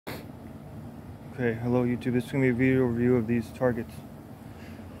Okay, hello YouTube. This is going to be a video review of these targets.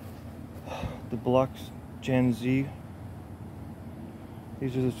 The Blocks Gen Z.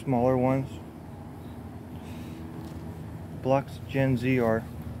 These are the smaller ones. Blocks Gen Z are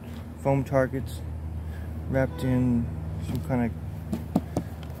foam targets wrapped in some kind of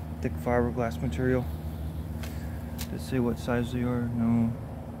thick fiberglass material. Let's see what size they are. No.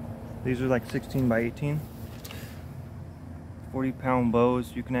 These are like 16 by 18. 40-pound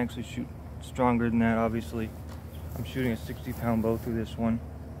bows. You can actually shoot stronger than that, obviously. I'm shooting a 60-pound bow through this one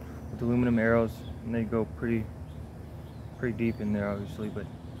with aluminum arrows, and they go pretty deep in there, obviously, but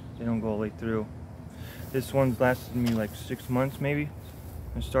they don't go all the way through. This one's lasted me like 6 months maybe.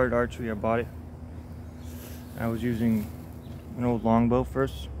 I started archery, I bought it. I was using an old longbow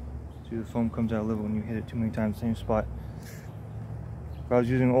first. See, the foam comes out a little when you hit it too many times, same spot. But I was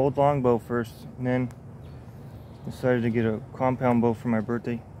using an old longbow first, and then decided to get a compound bow for my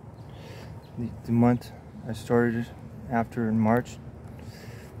birthday. The month I started after in March.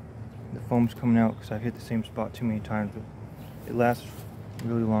 The foam's coming out because I've hit the same spot too many times, but it lasts a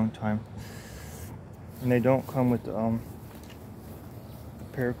really long time. And they don't come with the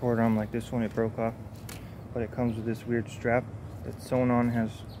paracord on like this one. It broke off, but it comes with this weird strap that's sewn on,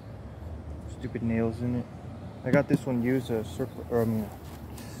 has stupid nails in it. I got this one used at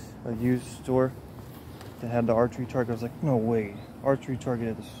a used store that had the archery target. I was like, no way, archery target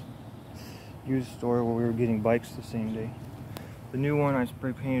at this used store where we were getting bikes the same day. The new one I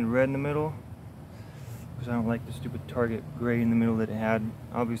spray painted red in the middle because I don't like the stupid target gray in the middle that it had.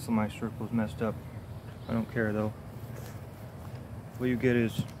 Obviously my circle's messed up. I don't care though. What you get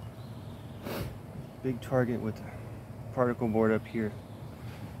is big target with a particle board up here.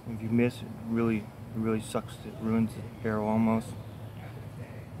 If you miss, it really sucks. It ruins the arrow almost.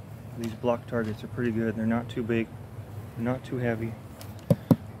 These block targets are pretty good. They're not too big, they're not too heavy.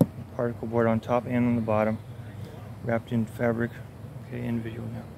 Particle board on top and on the bottom, wrapped in fabric. Okay, end video now.